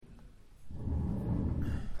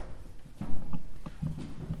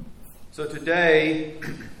So today,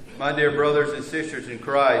 my dear brothers and sisters in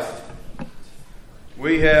Christ,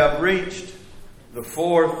 we have reached the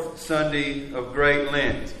fourth Sunday of Great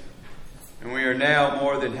Lent, and we are now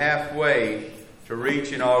more than halfway to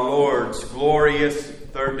reaching our Lord's glorious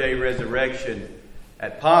third-day resurrection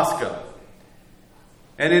at Pascha.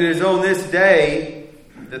 And it is on this day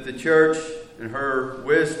that the Church, in her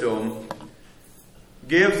wisdom,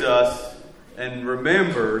 gives us and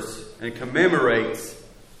remembers and commemorates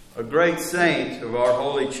a great saint of our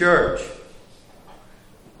holy church,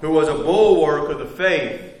 who was a bulwark of the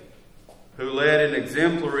faith, who led an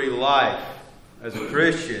exemplary life as a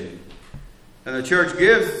Christian. And the church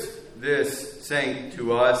gives this saint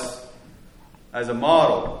to us as a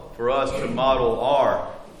model for us to model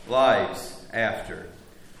our lives after.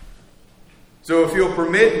 So if you'll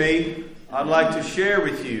permit me, I'd like to share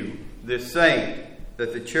with you this saint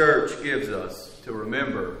that the church gives us to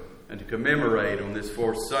remember and to commemorate on this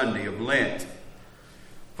fourth Sunday of Lent.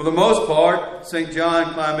 For the most part, St.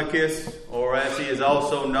 John Climacus, or as he is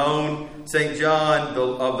also known, St. John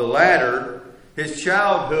of the Ladder, his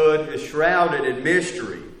childhood is shrouded in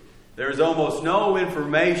mystery. There is almost no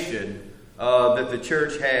information that the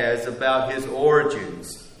church has about his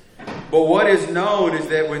origins. But what is known is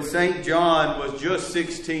that when St. John was just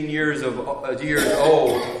 16 years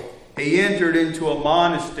old, he entered into a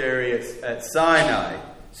monastery at Sinai,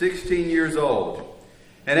 16 years old.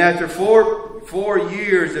 And after four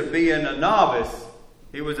years of being a novice,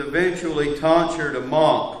 he was eventually tonsured a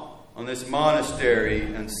monk on this monastery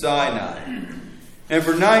in Sinai. And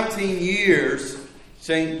for 19 years,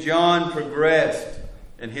 St. John progressed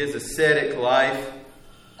in his ascetic life.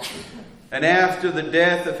 And after the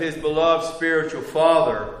death of his beloved spiritual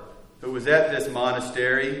father, who was at this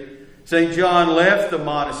monastery, St. John left the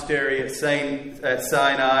monastery at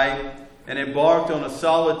Sinai and embarked on a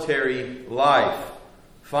solitary life,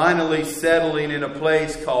 finally settling in a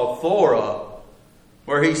place called Thora,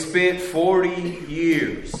 where he spent 40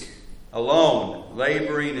 years alone,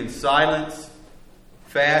 laboring in silence,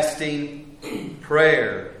 fasting,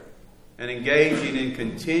 prayer, and engaging in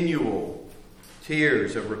continual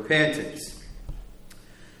tears of repentance.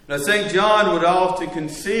 Now, St. John would often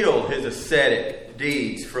conceal his ascetic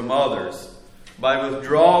deeds from others by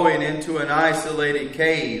withdrawing into an isolated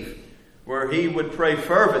cave where he would pray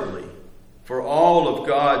fervently for all of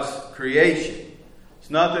God's creation.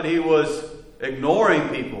 It's not that he was ignoring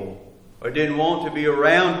people or didn't want to be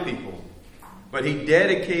around people, but he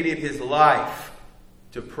dedicated his life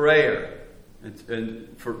to prayer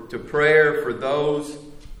to prayer for those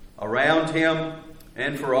around him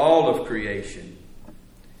and for all of creation.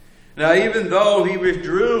 Now, even though he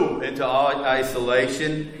withdrew into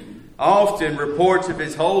isolation, often reports of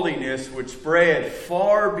his holiness would spread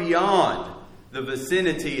far beyond the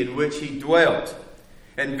vicinity in which he dwelt.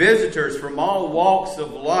 And visitors from all walks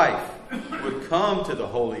of life would come to the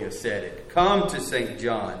holy ascetic, come to St.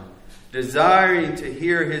 John, desiring to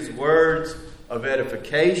hear his words of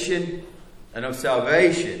edification and of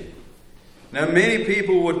salvation. Now, many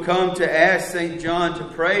people would come to ask St. John to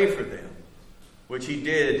pray for them, which he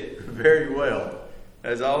did very well,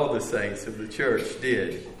 as all the saints of the church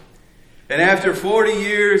did. And after 40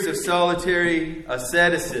 years of solitary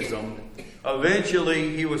asceticism,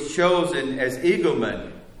 eventually he was chosen as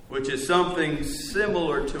igumen, which is something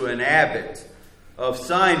similar to an abbot of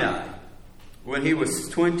Sinai, when he was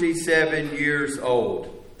 27 years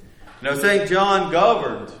old. Now, St. John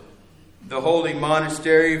governed the holy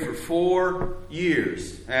monastery for 4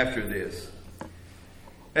 years after this.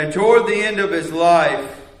 And toward the end of his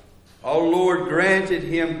life, our Lord granted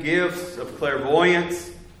him gifts of clairvoyance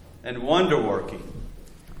and wonder-working.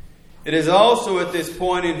 It is also at this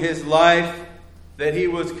point in his life that he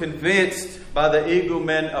was convinced by the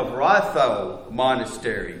igumen of Rathau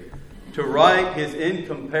Monastery to write his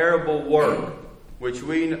incomparable work, which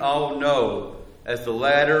we all know as the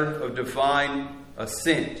Ladder of Divine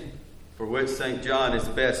Ascent, for which St. John is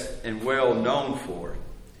best and well known for.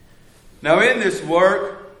 Now, in this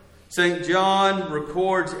work, St. John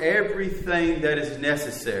records everything that is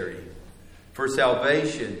necessary for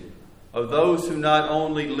salvation of those who not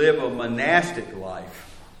only live a monastic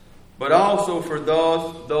life, but also for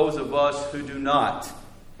those of us who do not,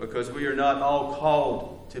 because we are not all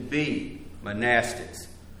called to be monastics.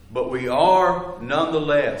 But we are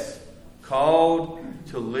nonetheless called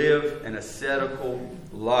to live an ascetical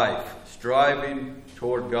life, striving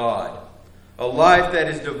toward God. A life that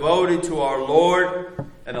is devoted to our Lord,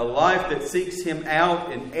 and a life that seeks Him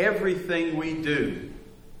out in everything we do.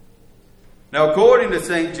 Now, according to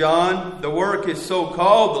St. John, the work is so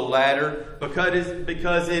called the ladder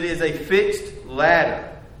because it is a fixed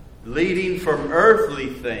ladder leading from earthly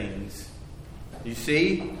things, you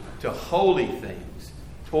see, to holy things,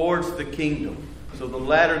 towards the kingdom. So the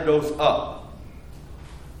ladder goes up.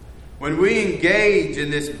 When we engage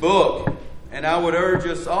in this book, and I would urge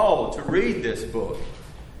us all to read this book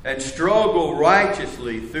and struggle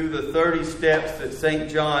righteously through the 30 steps that St.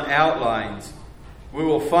 John outlines, we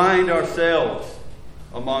will find ourselves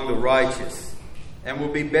among the righteous and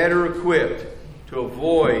will be better equipped to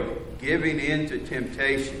avoid giving in to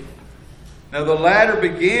temptation. Now, the ladder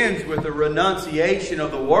begins with a renunciation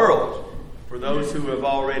of the world. For those who have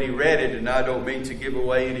already read it, and I don't mean to give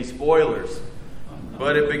away any spoilers,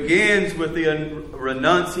 but it begins with the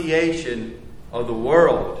renunciation of the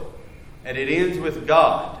world, and it ends with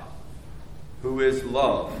God, who is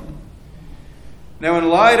love. Now, in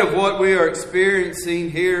light of what we are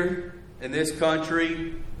experiencing here in this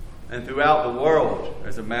country and throughout the world,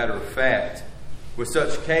 as a matter of fact, with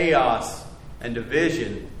such chaos and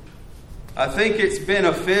division, I think it's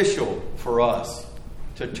beneficial for us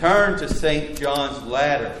to turn to St. John's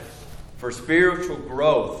ladder for spiritual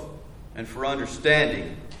growth and for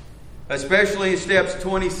understanding, especially in steps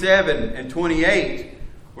 27 and 28,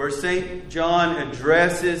 where St. John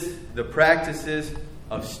addresses the practices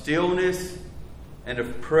of stillness and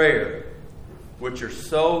of prayer, which are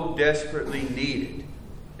so desperately needed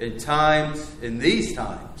in these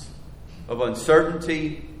times of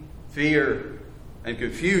uncertainty, fear, and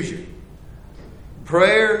confusion.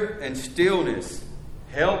 Prayer and stillness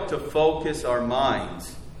help to focus our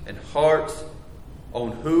minds and hearts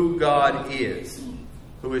on who God is,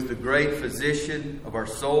 who is the great physician of our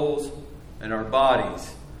souls and our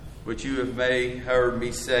bodies, which you have heard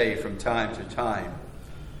me say from time to time.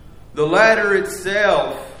 The ladder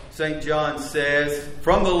itself, St. John says,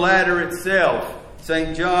 from the ladder itself,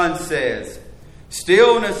 St. John says,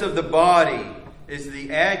 stillness of the body is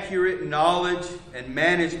the accurate knowledge and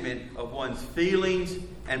management of one's feelings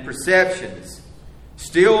and perceptions.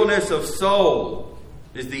 Stillness of soul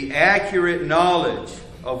is the accurate knowledge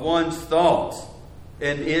of one's thoughts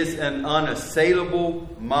and is an unassailable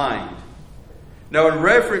mind. Now, in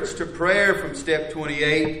reference to prayer from step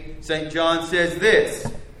 28, St. John says this: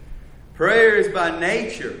 prayer is by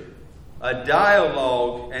nature a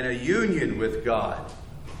dialogue and a union with God.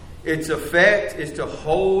 Its effect is to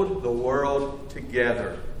hold the world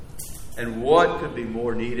together. And what could be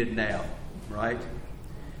more needed now, right?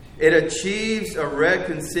 It achieves a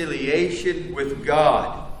reconciliation with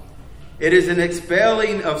God. It is an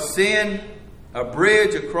expelling of sin, a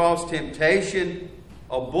bridge across temptation,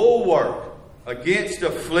 a bulwark against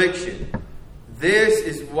affliction. This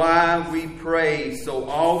is why we pray so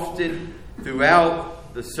often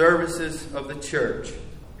throughout the services of the church,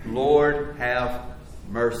 Lord, have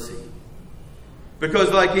mercy.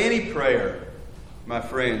 Because like any prayer, my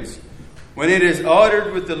friends, when it is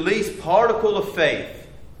uttered with the least particle of faith,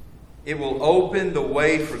 it will open the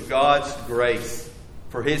way for God's grace,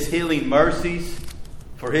 for His healing mercies,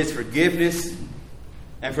 for His forgiveness,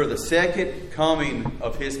 and for the second coming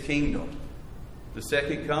of His kingdom. The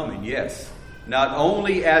second coming, yes, not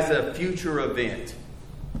only as a future event,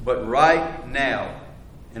 but right now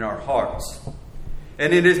in our hearts.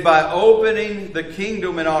 And it is by opening the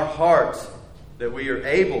kingdom in our hearts that we are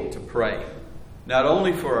able to pray, not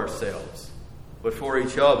only for ourselves, but for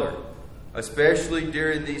each other, especially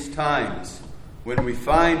during these times when we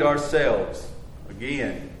find ourselves,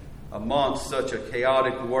 again, amongst such a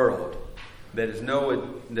chaotic world that is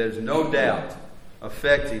no doubt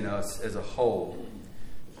affecting us as a whole.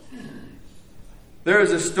 There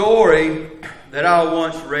is a story that I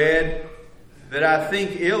once read that I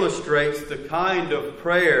think illustrates the kind of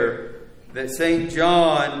prayer that St.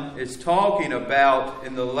 John is talking about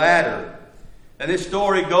in the ladder. And this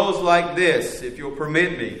story goes like this, if you'll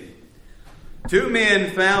permit me. Two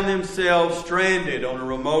men found themselves stranded on a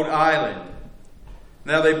remote island.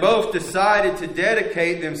 Now they both decided to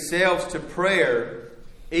dedicate themselves to prayer,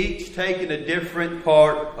 each taking a different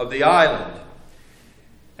part of the island.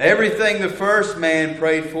 Everything the first man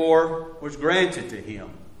prayed for was granted to him: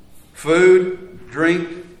 food,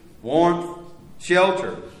 drink, warmth,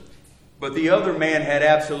 shelter. But the other man had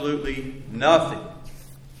absolutely nothing.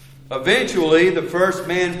 Eventually, the first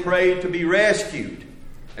man prayed to be rescued.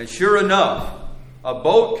 And sure enough, a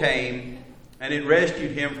boat came and it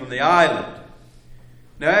rescued him from the island.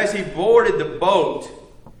 Now, as he boarded the boat,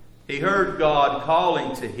 he heard God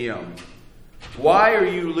calling to him, "Why are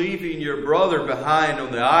you leaving your brother behind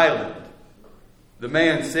on the island?" The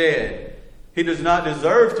man said, "He does not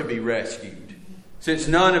deserve to be rescued, since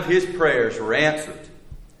none of his prayers were answered."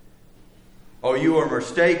 "Oh, you are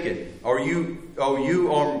mistaken.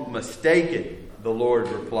 You are mistaken," the Lord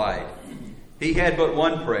replied. he had but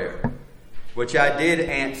one prayer, which I did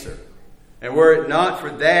answer. And were it not for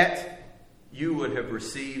that, you would have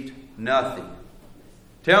received nothing.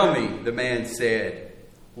 Tell me, the man said,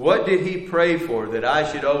 what did he pray for that I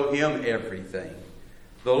should owe him everything?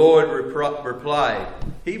 The Lord replied,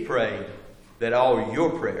 he prayed that all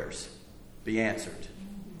your prayers be answered.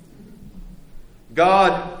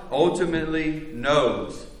 God ultimately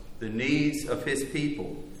knows the needs of his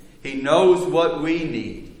people. He knows what we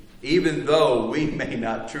need, even though we may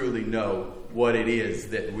not truly know what it is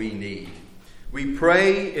that we need. We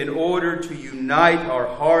pray in order to unite our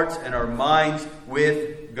hearts and our minds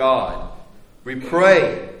with God. We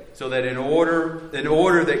pray so that in order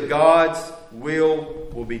that God's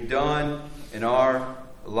will be done in our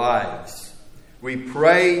lives. We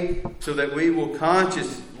pray so that we will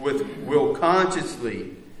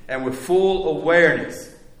consciously and with full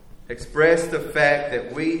awareness express the fact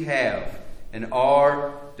that we have and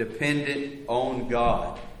are dependent on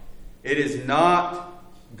God. It is not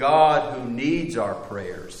God who needs our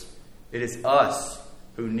prayers. It is us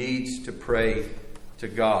who needs to pray to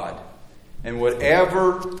God. And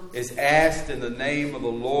whatever is asked in the name of the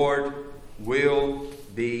Lord will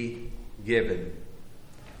be given.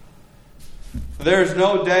 There is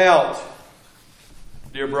no doubt,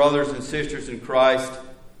 dear brothers and sisters in Christ,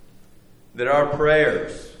 that our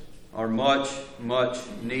prayers are much, much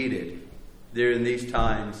needed during these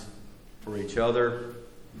times for each other,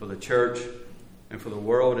 for the church, and for the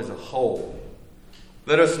world as a whole.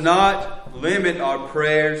 Let us not limit our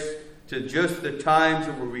prayers to just the times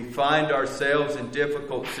where we find ourselves in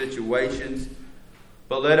difficult situations,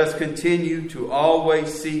 but let us continue to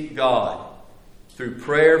always seek God through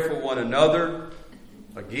prayer for one another,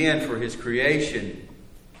 again for his creation,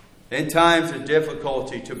 in times of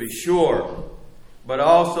difficulty to be sure, but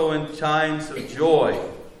also in times of joy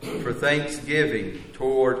for thanksgiving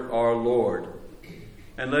toward our Lord.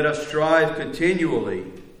 And let us strive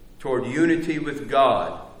continually toward unity with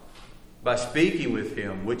God by speaking with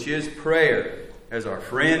him, which is prayer, as our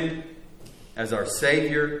friend, as our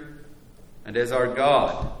Savior, and as our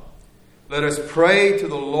God. Let us pray to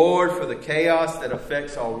the Lord for the chaos that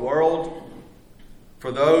affects our world,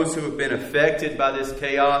 for those who have been affected by this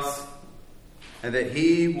chaos, and that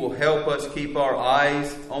he will help us keep our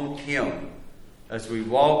eyes on him as we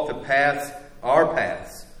walk our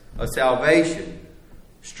paths of salvation,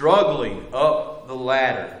 struggling up the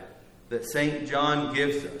ladder that St. John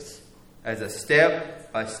gives us as a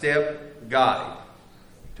step-by-step guide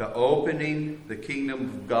to opening the kingdom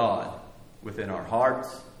of God within our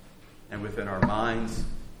hearts and within our minds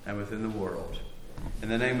and within the world. In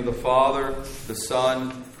the name of the Father, the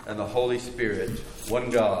Son, and the Holy Spirit,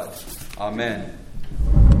 one God. Amen.